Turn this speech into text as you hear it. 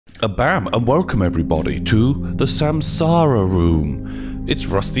Bam, and welcome everybody to the Samsara room. It's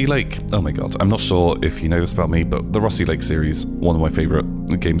Rusty Lake. Oh my god, I'm not sure if you know this about me, but the Rusty Lake series, one of my favorite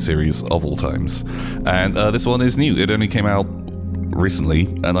game series of all times. And this one is new. It only came out recently,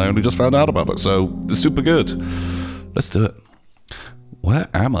 and I only just found out about it, so it's super good. Let's do it. Where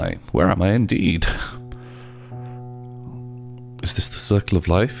am I? Where am I indeed? Is this the circle of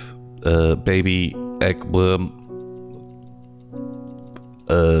life? Baby eggworm.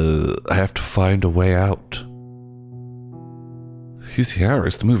 I have to find a way out. Use the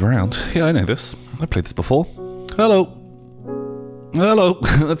arrows to move around. Yeah, I know this. I played this before. Hello. Hello.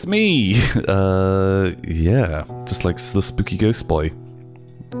 That's me. Yeah. Just like the spooky ghost boy.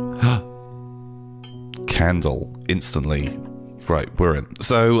 Candle. Instantly. Right, we're in.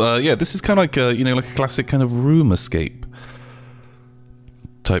 So, yeah, this is kind of like, you know, like a classic kind of room escape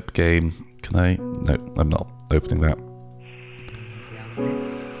type game. Can I? No, I'm not opening that.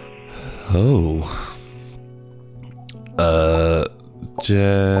 Oh.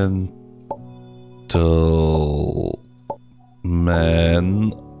 Gentlemen.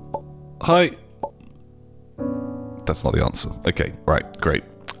 Hi. That's not the answer. Okay, right, great.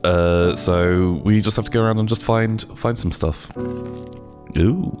 So we just have to go around and just find some stuff.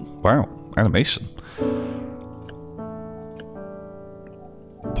 Ooh, wow, animation.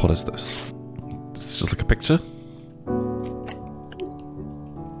 What is this? It's just like a picture?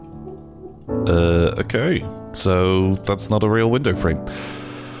 Okay, so that's not a real window frame.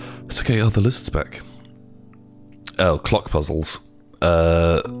 It's okay, oh, the lizard's back. Oh, clock puzzles.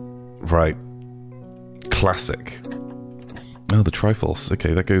 Right. Classic. Oh, the Triforce.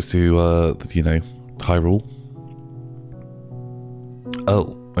 Okay, that goes to, you know, Hyrule.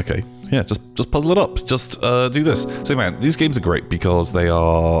 Oh, okay. Yeah, just puzzle it up. Just, do this. So, man, these games are great because they're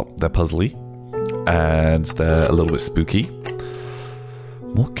puzzly. And they're a little bit spooky.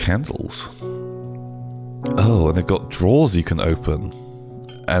 More candles. Oh, and they've got drawers you can open.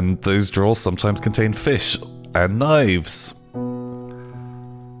 And those drawers sometimes contain fish and knives.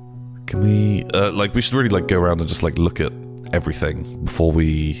 Can we, like, we should really, like, go around and just, like, look at everything before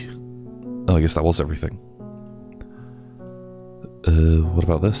we... Oh, I guess that was everything. What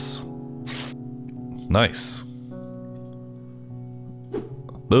about this? Nice.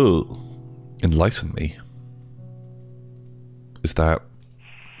 Oh, enlighten me. Is that...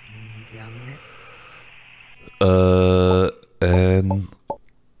 enlighten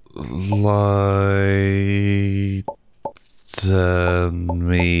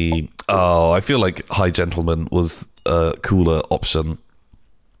me. Oh, I feel like High Gentleman was a cooler option.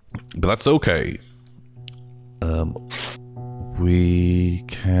 But that's okay. We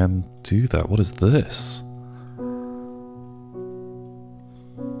can do that. What is this?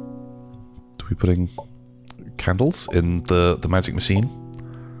 Are we putting candles in the magic machine?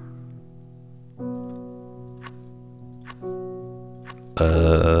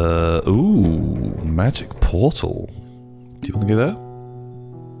 Ooh, magic portal. Do you want to go there?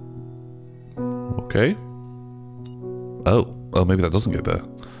 Okay. Oh, maybe that doesn't go there.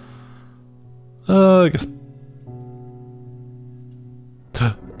 I guess.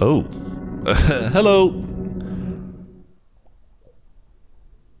 Oh, hello.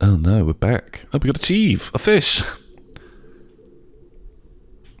 Oh no, we're back. Oh, we got a fish.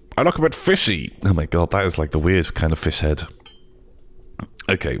 I look a bit fishy. Oh my god, that is like the weird kind of fish head.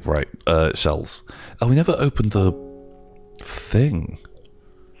 Okay, right. Shells. Oh, we never opened the thing.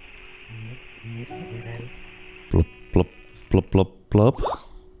 Blub, blub, blub, blub, blub.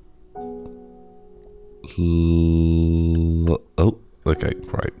 Oh, okay,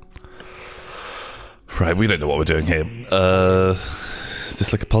 right. Right, we don't know what we're doing here. Is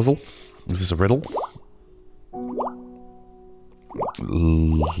this like a puzzle? Is this a riddle?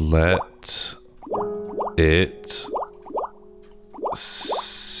 Let it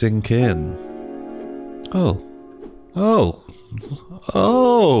sink in. Oh. Oh.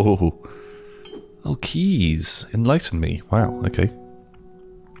 Oh. Oh, keys. Enlighten me. Wow, okay.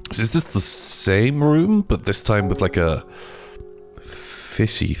 So is this the same room, but this time with like a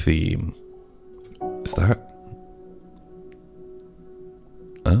fishy theme? Is that?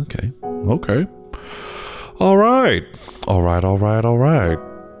 Okay. Okay. Alright. Alright, alright, alright.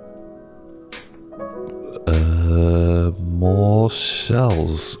 More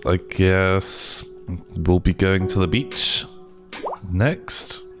shells. I guess we'll be going to the beach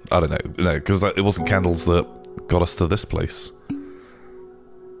next. I don't know. No, because it wasn't candles that got us to this place.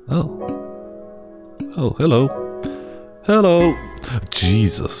 Oh. Oh, hello. Hello.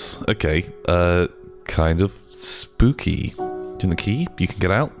 Jesus. Okay. Kind of spooky. Do you want the key? You can get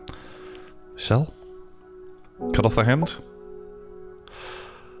out. Shell? Cut off the hand?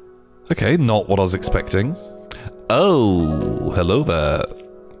 Okay, not what I was expecting. Oh, hello there.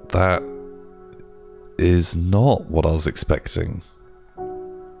 That is not what I was expecting.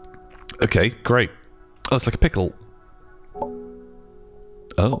 Okay, great. Oh, it's like a pickle.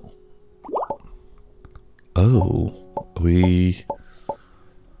 Oh. Oh. We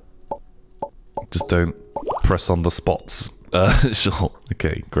just don't press on the spots. Sure.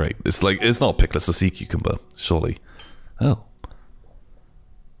 Okay, great. It's like, it's not a pickle, it's a sea cucumber, surely. Oh.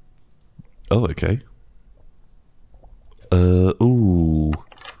 Oh, okay. Ooh.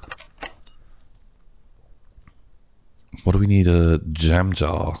 What do we need a jam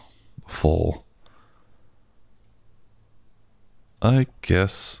jar for? I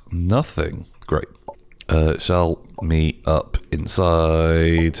guess nothing. Great. Shall meet up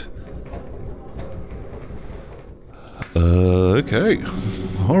inside. Okay.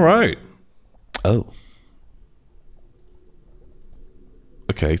 Alright. Oh.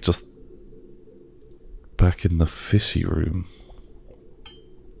 Okay, just back in the fishy room.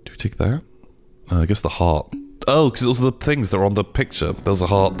 Do we take that? I guess the heart. Oh, because those are the things that are on the picture. There was a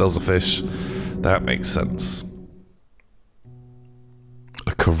heart, there was a fish. That makes sense.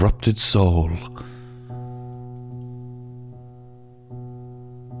 A corrupted soul.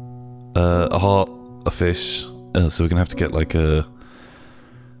 A heart, a fish. So we're gonna have to get like a...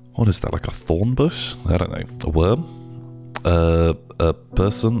 What is that, like a thorn bush? I don't know. A worm? A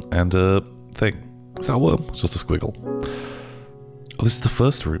person and a thing. Is that a worm? It's just a squiggle. Oh, this is the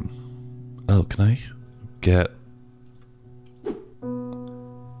first room. Oh, can I get...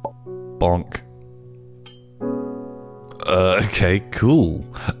 Bonk. Okay, cool.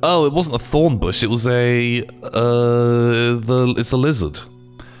 Oh, it wasn't a thorn bush, it was a... It's a lizard.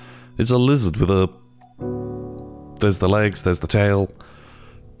 It's a lizard with a... There's the legs, there's the tail.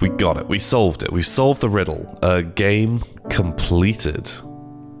 We got it, we solved it. We solved the riddle. Game completed.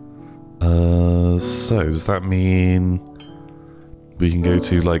 So, does that mean... we can go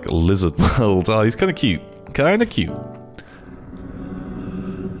to, like, Lizard World? Oh, he's kinda cute. Kinda cute.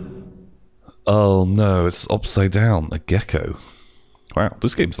 Oh no, it's upside down. A gecko. Wow,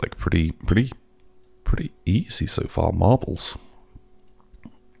 this game's like pretty easy so far. Marbles.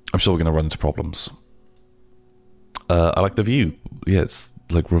 I'm sure we're gonna run into problems. I like the view. Yeah, it's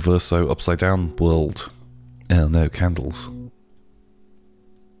like reverso upside down world. Oh no, candles.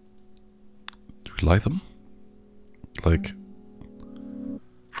 Do we light them? Like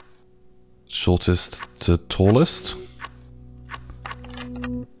shortest to tallest?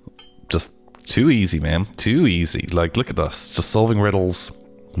 Just too easy, man. Too easy. Like, look at us. Just solving riddles.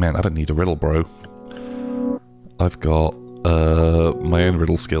 Man, I don't need a riddle, bro. I've got, my own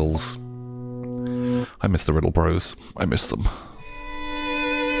riddle skills. I miss the riddle bros. I miss them.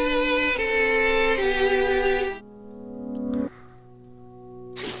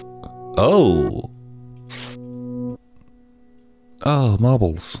 Oh! Oh,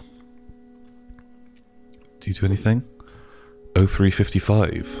 marbles. Do you do anything?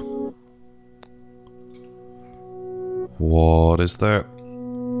 0355. What is that?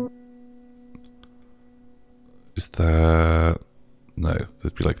 Is that... No,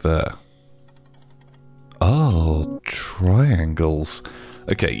 they'd be like there. Oh, triangles.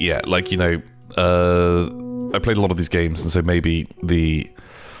 Okay, yeah, like, you know, I played a lot of these games, and so maybe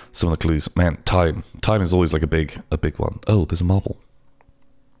some of the clues... Man, time. Time is always like a big one. Oh, there's a marble.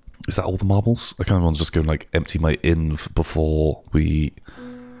 Is that all the marbles? I kind of want to just go and, like, empty my inv before we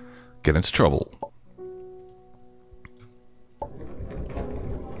get into trouble.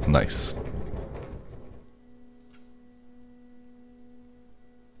 Nice.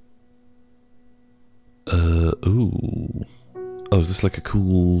 Ooh. Oh, is this like a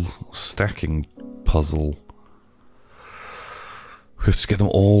cool stacking puzzle? We have to get them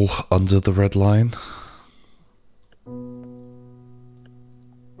all under the red line.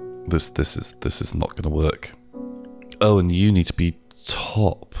 This is not going to work. Oh, and you need to be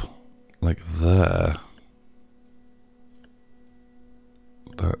top, like there.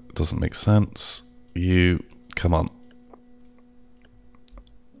 That doesn't make sense. You, come on.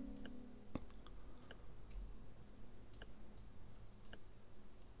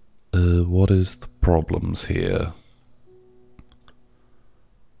 What is the problems here?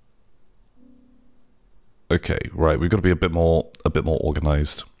 Okay, right, we've got to be a bit more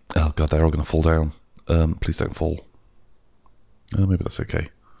organized. Oh god, they're all going to fall down. Please don't fall. Oh, maybe that's okay.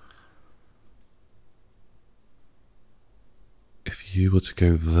 If you were to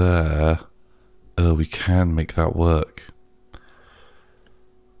go there, we can make that work.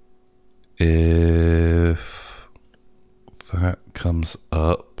 If that comes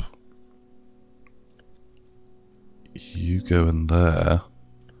up, you go in there.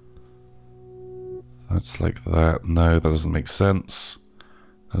 It's like that. No, that doesn't make sense.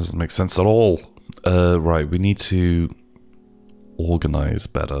 That doesn't make sense at all. Right, we need to organize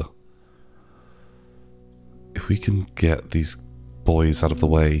better. If we can get these boys out of the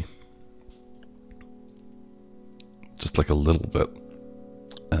way. Just like a little bit.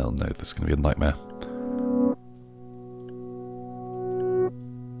 Oh no, this is going to be a nightmare.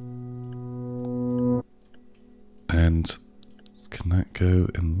 And can that go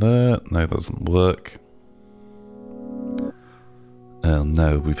in there? No, that doesn't work. Oh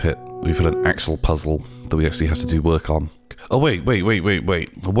no, we've hit an actual puzzle that we actually have to do work on. Oh wait. Whoa.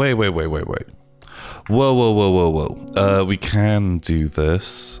 We can do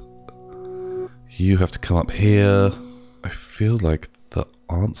this. You have to come up here. I feel like the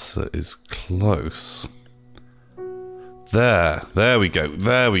answer is close. There we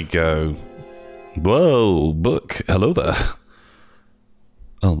go. Whoa, book. Hello there.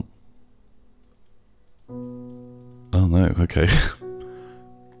 Oh. Oh no, okay.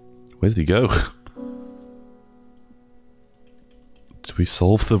 Where did he go? Did we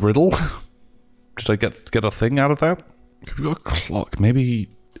solve the riddle? Did I get a thing out of that? We've got a clock. Maybe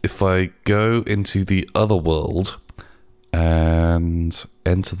if I go into the other world and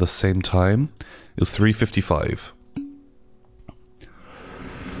enter the same time, it was 3:55.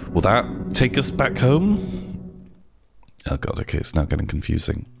 Will that take us back home? Oh god, okay, it's now getting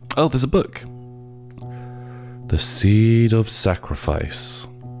confusing. Oh, there's a book. The Seed of Sacrifice.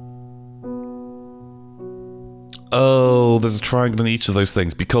 Oh, there's a triangle in each of those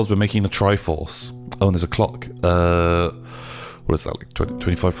things because we're making the Triforce. Oh, and there's a clock. What is that, like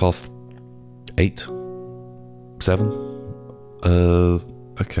 25 past 8? 7?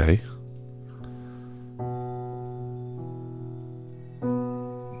 Okay.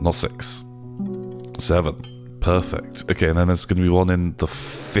 Not 6. 7. Perfect. Okay, and then there's going to be one in the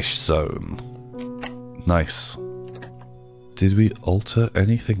fish zone. Nice. Did we alter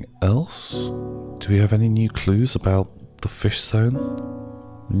anything else? Do we have any new clues about the fish zone?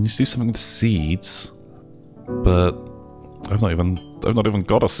 We need to do something with seeds, but I've not even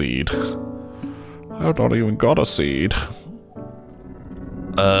got a seed. I've not even got a seed.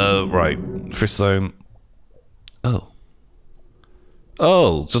 Right. Fish zone. Oh.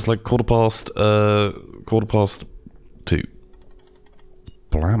 Oh, just like quarter past 2.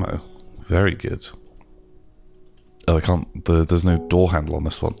 Blammo. Very good. Oh, I can't... there's no door handle on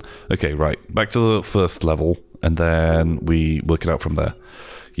this one. Okay, right. Back to the first level, and then we work it out from there.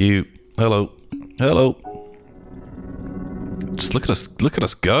 You... Hello. Hello. Just look at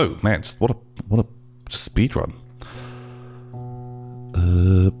us go. Man, just what a speed run.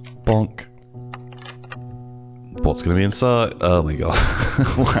 Bonk. What's gonna be inside? Oh my god.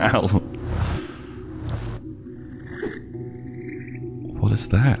 Wow. What is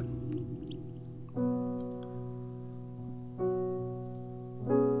that?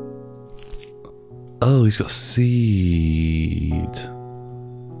 Oh, he's got seed.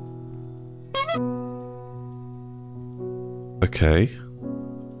 Okay.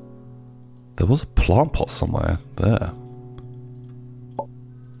 There was a plant pot somewhere there.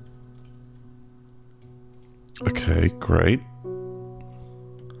 Okay, great.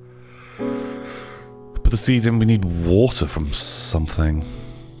 Put the seed in, we need water from something.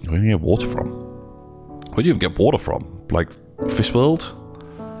 Where do you get water from? Where do you even get water from? Like, Fish World?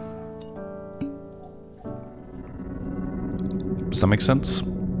 Does that make sense?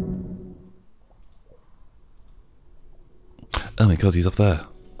 Oh my god, he's up there.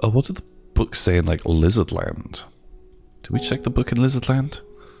 Oh, what did the book say in, like, Lizardland? Did we check the book in Lizardland?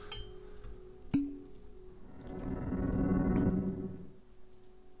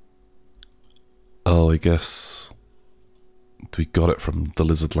 Oh, I guess we got it from the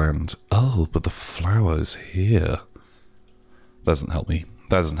Lizardland. Oh, but the flower is here. That doesn't help me.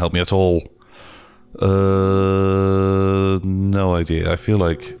 That doesn't help me at all. No idea. I feel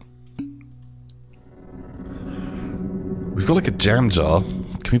like we've got like a jam jar.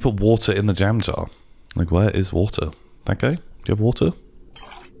 Can we put water in the jam jar? Like, where is water? That guy? Do you have water?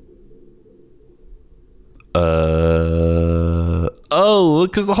 Oh,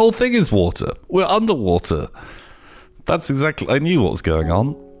 because the whole thing is water. We're underwater. That's exactly... I knew what was going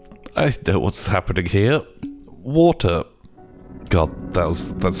on. I know what's happening here. Water. God,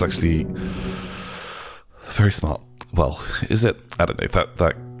 that's actually very smart. Well, is it? I don't know.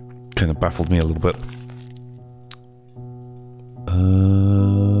 That kind of baffled me a little bit.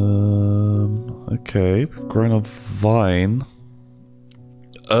 Okay, we've grown a vine.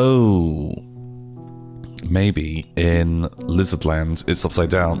 Oh. Maybe in Lizardland, it's upside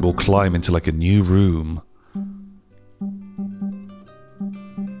down. We'll climb into like a new room.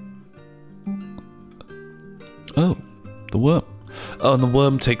 The worm. Oh, and the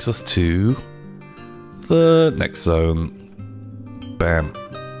worm takes us to the next zone. Bam.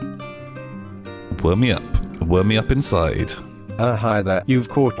 Worm me up. Worm me up inside. Hi there. You've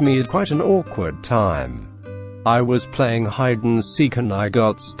caught me at quite an awkward time. I was playing hide and seek and I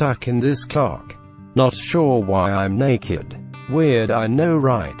got stuck in this clock. Not sure why I'm naked. Weird, I know,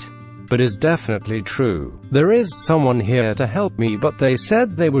 right? But is definitely true. There is someone here to help me, but they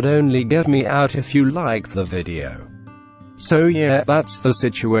said they would only get me out if you like the video. So yeah, that's the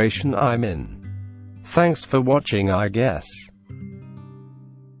situation I'm in. Thanks for watching, I guess.